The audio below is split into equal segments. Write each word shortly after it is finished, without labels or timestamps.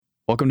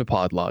Welcome to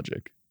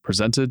PodLogic,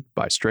 presented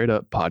by Straight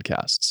Up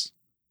Podcasts.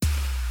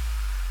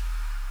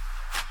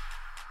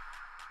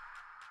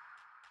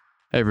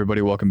 Hey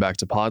everybody, welcome back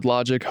to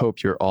PodLogic.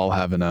 Hope you're all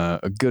having a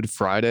good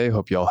Friday.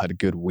 Hope you all had a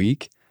good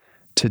week.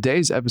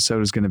 Today's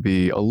episode is going to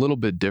be a little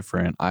bit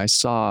different. I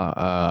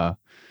saw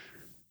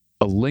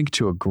a link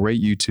to a great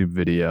YouTube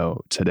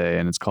video today,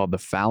 and it's called The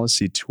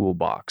Fallacy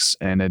Toolbox,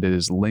 and it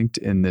is linked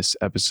in this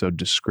episode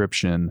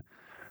description.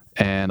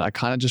 And I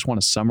kind of just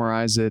want to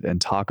summarize it and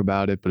talk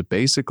about it. But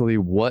basically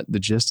what the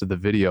gist of the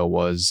video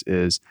was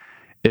is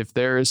if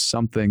there is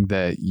something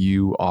that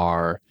you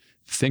are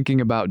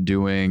thinking about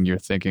doing, you're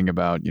thinking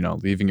about,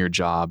 leaving your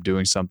job,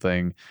 doing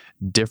something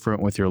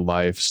different with your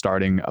life,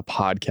 starting a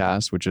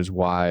podcast, which is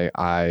why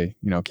I,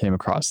 came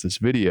across this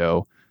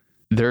video.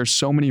 There are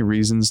so many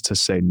reasons to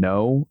say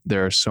no.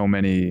 There are so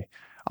many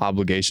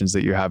obligations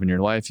that you have in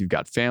your life. You've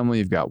got family,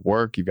 you've got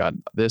work, you've got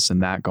this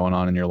and that going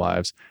on in your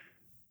lives.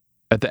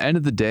 At the end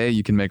of the day,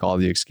 you can make all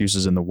the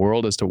excuses in the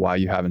world as to why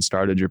you haven't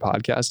started your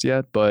podcast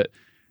yet, but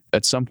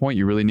at some point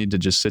you really need to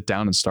just sit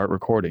down and start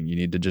recording. You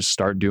need to just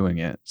start doing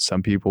it.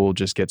 Some people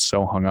just get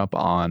so hung up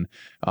on,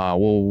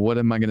 what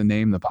am I going to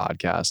name the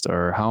podcast?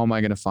 Or how am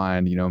I going to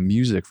find,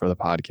 music for the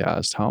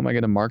podcast? How am I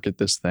going to market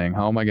this thing?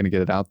 How am I going to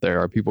get it out there?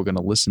 Are people going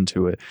to listen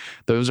to it?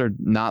 Those are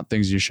not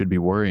things you should be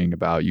worrying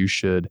about. You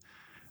should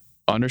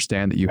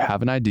understand that you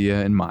have an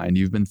idea in mind.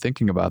 You've been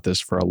thinking about this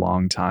for a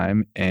long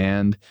time,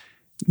 and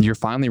you're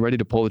finally ready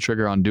to pull the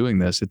trigger on doing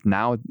this. It's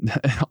now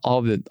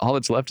all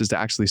that's left is to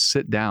actually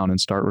sit down and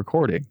start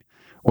recording,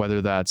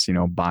 whether that's,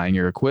 buying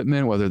your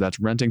equipment, whether that's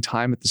renting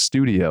time at the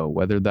studio,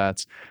 whether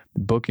that's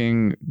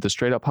booking the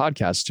Straight Up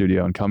Podcast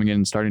studio and coming in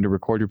and starting to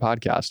record your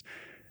podcast.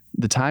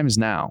 The time is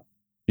now.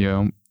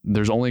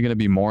 There's only going to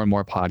be more and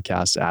more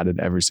podcasts added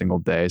every single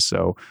day.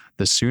 So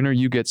the sooner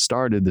you get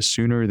started, the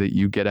sooner that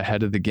you get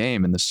ahead of the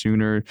game, and the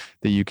sooner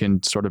that you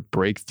can sort of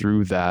break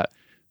through that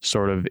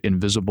sort of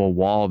invisible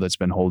wall that's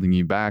been holding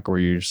you back, where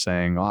you're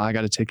saying, I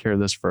got to take care of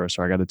this first,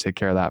 or I got to take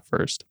care of that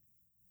first.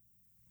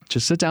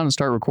 Just sit down and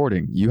start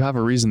recording. You have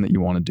a reason that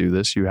you want to do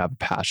this. You have a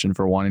passion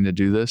for wanting to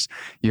do this.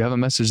 You have a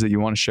message that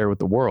you want to share with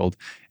the world.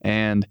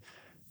 And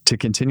to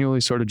continually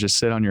sort of just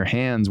sit on your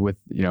hands with,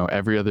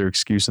 every other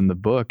excuse in the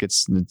book,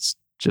 it's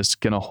just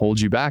going to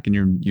hold you back,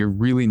 and you're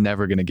really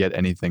never going to get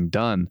anything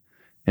done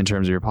in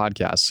terms of your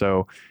podcast.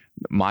 So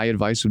my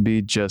advice would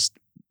be just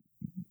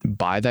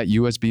buy that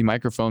USB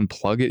microphone,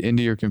 plug it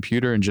into your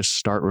computer, and just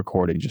start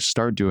recording. Just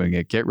start doing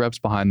it. Get reps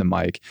behind the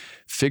mic.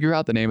 Figure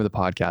out the name of the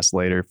podcast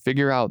later.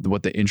 Figure out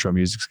what the intro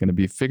music is going to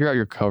be. Figure out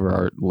your cover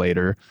art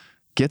later.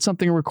 Get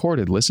something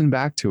recorded. Listen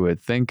back to it.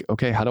 Think,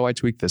 okay, how do I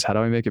tweak this? How do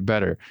I make it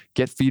better?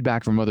 Get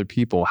feedback from other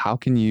people. How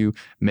can you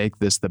make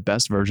this the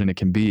best version it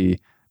can be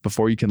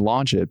before you can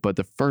launch it? But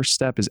the first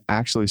step is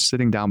actually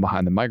sitting down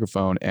behind the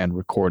microphone and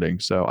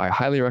recording. So I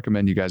highly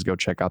recommend you guys go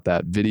check out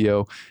that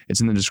video. It's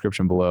in the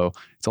description below.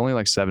 It's only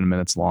like 7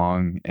 minutes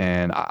long,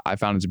 and I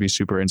found it to be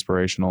super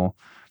inspirational.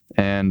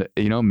 And,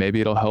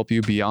 maybe it'll help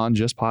you beyond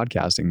just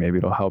podcasting. Maybe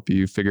it'll help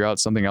you figure out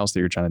something else that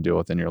you're trying to deal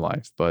with in your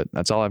life. But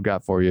that's all I've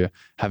got for you.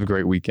 Have a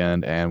great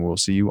weekend, and we'll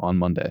see you on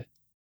Monday.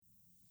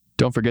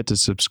 Don't forget to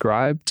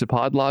subscribe to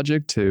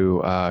PodLogic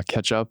to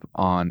catch up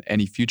on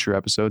any future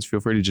episodes. Feel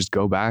free to just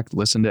go back,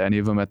 listen to any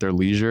of them at their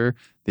leisure.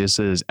 This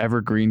is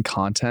evergreen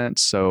content,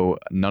 so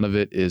none of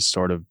it is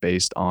sort of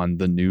based on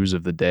the news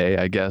of the day,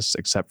 I guess,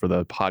 except for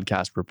the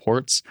podcast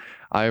reports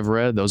I've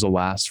read. Those will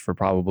last for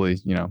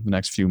probably, the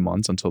next few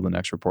months until the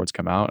next reports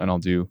come out, and I'll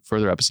do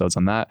further episodes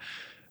on that.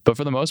 But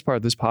for the most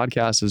part, this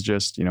podcast is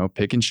just,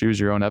 pick and choose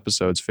your own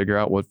episodes, figure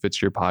out what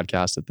fits your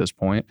podcast at this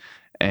point,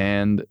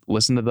 and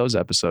listen to those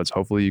episodes.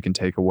 Hopefully you can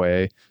take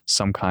away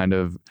some kind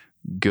of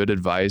good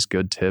advice,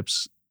 good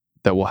tips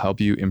that will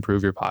help you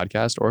improve your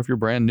podcast. Or if you're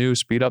brand new,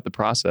 speed up the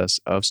process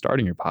of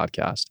starting your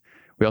podcast.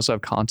 We also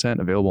have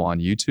content available on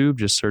YouTube.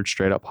 Just search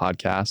Straight Up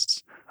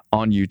Podcasts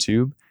on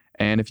YouTube.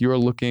 And if you are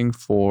looking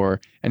for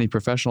any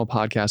professional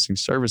podcasting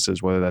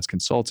services, whether that's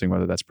consulting,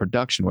 whether that's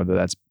production, whether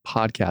that's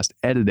podcast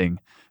editing,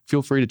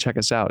 feel free to check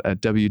us out at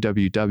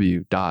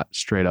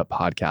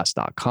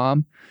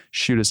www.straightuppodcast.com.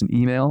 Shoot us an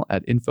email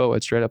at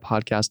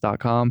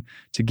info@straightuppodcast.com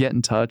to get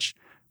in touch.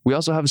 We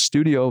also have a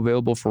studio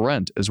available for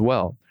rent as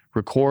well.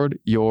 Record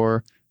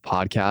your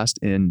podcast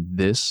in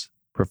this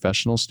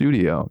professional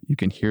studio. You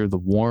can hear the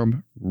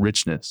warm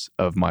richness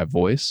of my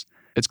voice.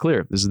 It's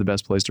clear this is the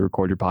best place to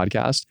record your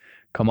podcast.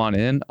 Come on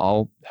in.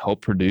 I'll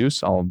help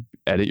produce. I'll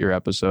edit your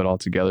episode all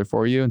together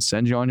for you and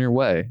send you on your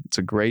way. It's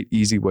a great,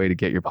 easy way to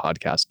get your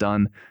podcast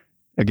done.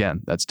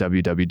 Again, that's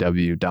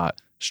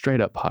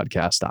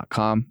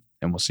www.straightuppodcast.com,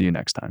 and we'll see you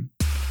next time.